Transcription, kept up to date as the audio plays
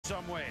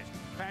some ways.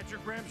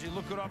 Patrick Ramsey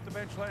looked good off the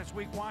bench last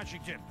week,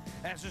 Washington.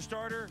 As a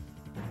starter,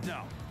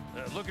 no.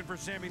 Looking for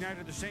Sammy Knight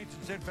of the Saints,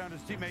 instead found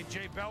his teammate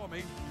Jay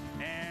Bellamy.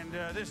 And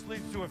this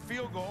leads to a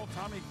field goal.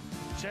 Tommy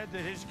said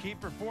that his key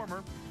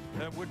performer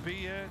would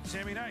be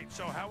Sammy Knight.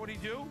 So how would he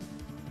do?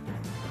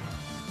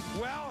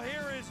 Well,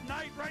 here is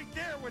Knight right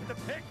there with the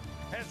pick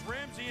as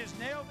Ramsey is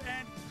nailed,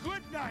 and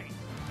good night.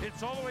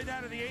 It's all the way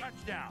down to the 8th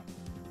touchdown.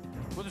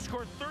 With the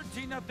score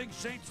 13-0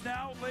 Saints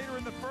now, later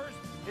in the first.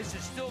 This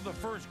is still the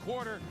first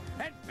quarter.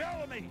 And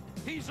Bellamy,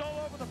 he's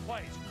all over the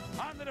place.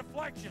 On the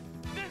deflection.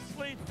 This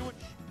leads to it.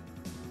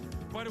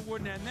 But it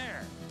wouldn't end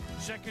there.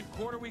 Second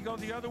quarter, we go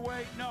the other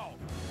way. No,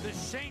 the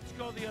Saints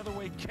go the other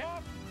way. Kick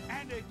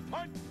and a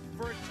punt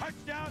for a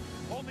touchdown.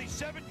 Only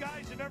 7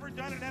 guys have ever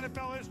done it in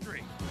NFL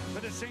history.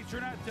 But the Saints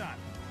are not done.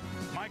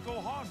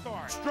 Michael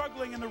Hawthorne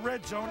struggling in the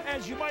red zone,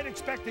 as you might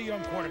expect a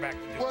young quarterback to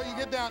do. Well, you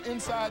get down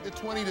inside the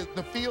 20,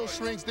 the field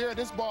shrinks there.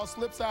 This ball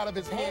slips out of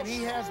his hand.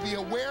 He has the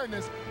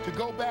awareness to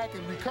go back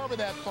and recover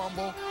that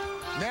fumble.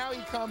 Now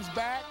he comes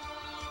back.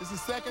 This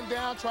is second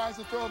down, tries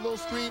to throw a little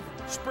screen.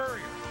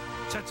 Spurrier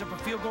sets up a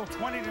field goal,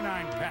 20-9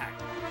 pack.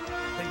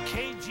 Then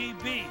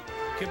KGB,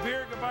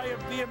 Kabir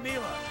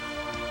Gabaya-Biamila.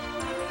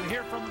 We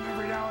hear from him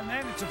every now and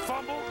then. It's a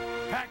fumble.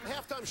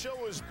 Halftime show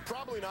was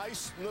probably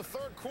nice. In the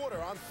third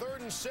quarter, on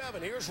 3rd and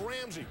 7, here's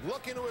Ramsey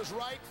looking to his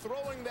right,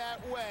 throwing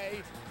that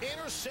way,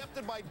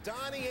 intercepted by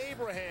Donnie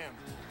Abraham.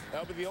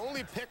 That'll be the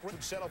only pick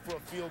would settle for a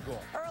field goal.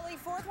 Early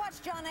fourth,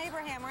 watch John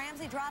Abraham.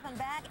 Ramsey dropping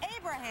back.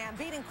 Abraham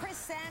beating Chris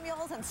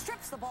Samuels and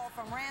strips the ball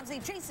from Ramsey.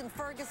 Jason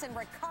Ferguson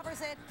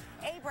recovers it.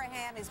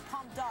 Abraham is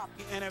pumped up.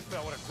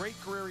 NFL, what a great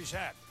career he's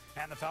had.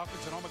 And the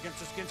Falcons at home against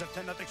the Skins have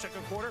 10-0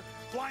 second quarter.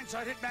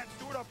 Blindside hit Matt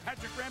Stewart off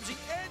Patrick Ramsey.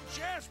 Ed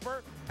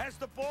Jasper has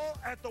the ball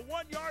at the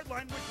 1-yard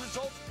line, which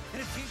results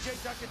in a T.J.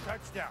 Duckett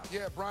touchdown.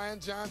 Yeah, Brian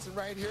Johnson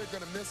right here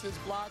going to miss his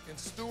block, and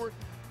Stewart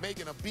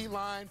making a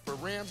beeline for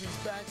Ramsey's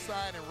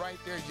backside, and right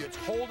there it's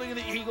holding, and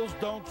the Eagles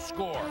don't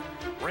score.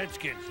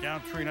 Redskins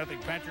down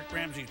 3-0. Patrick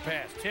Ramsey's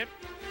pass tipped,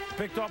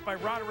 picked off by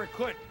Roderick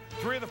Hood.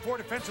 3 of the 4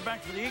 defensive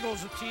backs for the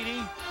Eagles, a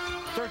TD.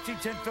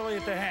 13-10 Philly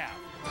at the half.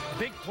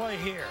 Big play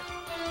here.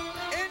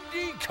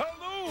 Indy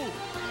Kalu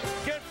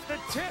gets the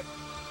tip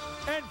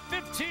and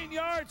 15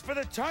 yards for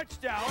the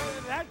touchdown.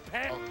 That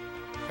pass.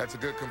 That's a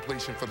good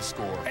completion for the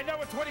score. And now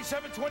at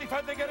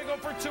 27-25, they got to go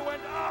for 2,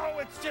 and oh,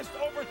 it's just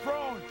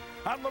overthrown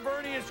on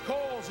Lavernius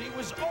Coles. He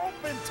was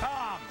open,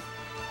 Tom.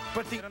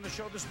 But on the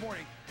show this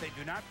morning, they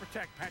do not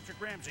protect Patrick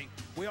Ramsey.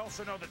 We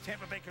also know that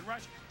Tampa Bay can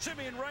rush.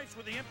 Simeon Rice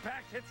with the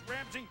impact hits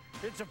Ramsey.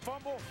 It's a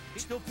fumble. He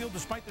still feels,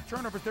 despite the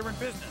turnovers, they're in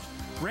business.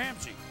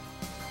 Ramsey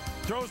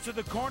throws to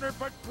the corner,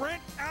 but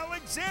Brent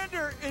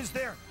Alexander is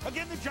there.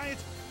 Again, the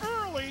Giants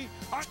early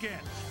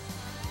again.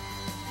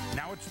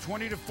 Now it's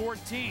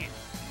 20-14.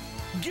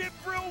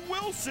 Gabriel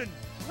Wilson,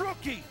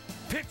 rookie,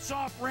 picks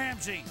off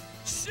Ramsey.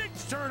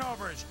 6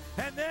 turnovers.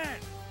 And then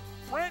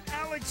Brent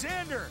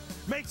Alexander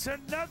makes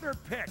another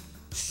pick.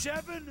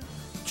 7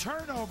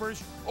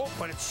 turnovers. Oh,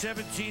 but it's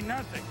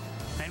 17-0.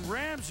 And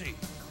Ramsey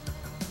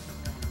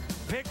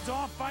picked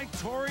off by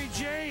Torrey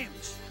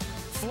James.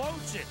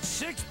 Floats it.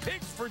 6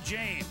 picks for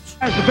James.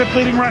 As the 5th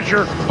leading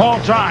rusher all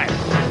time.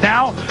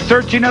 Now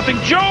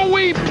 13-0.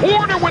 Joey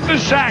Porter with the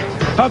sack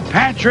of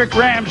Patrick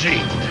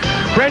Ramsey.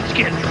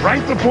 Redskins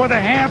right before the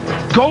half.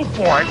 Go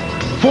for it.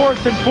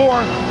 4th and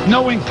 4.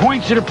 Knowing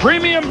points at a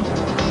premium.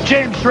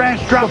 James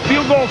Thrash drop a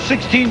field goal,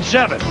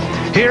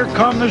 16-7. Here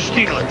come the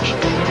Steelers.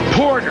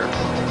 Porter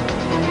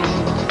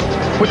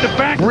with the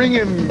back.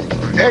 Bringing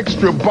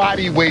extra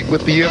body weight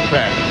with the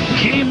impact.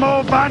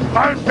 Chemo Von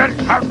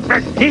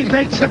he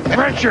makes the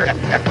pressure.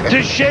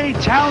 Deshae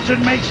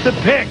Townsend makes the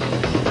pick.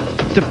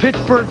 The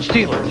Pittsburgh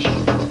Steelers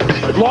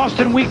lost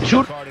in week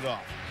 2. Started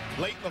off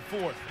late in the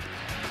 4th.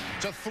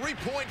 It's a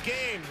 3-point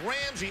game.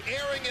 Ramsey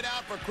airing it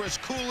out for Chris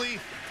Cooley.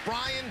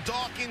 Brian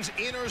Dawkins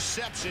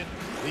interception.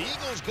 The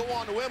Eagles go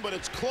on to win, but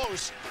it's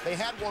close. They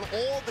had won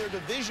all their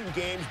division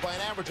games by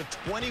an average of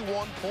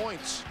 21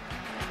 points.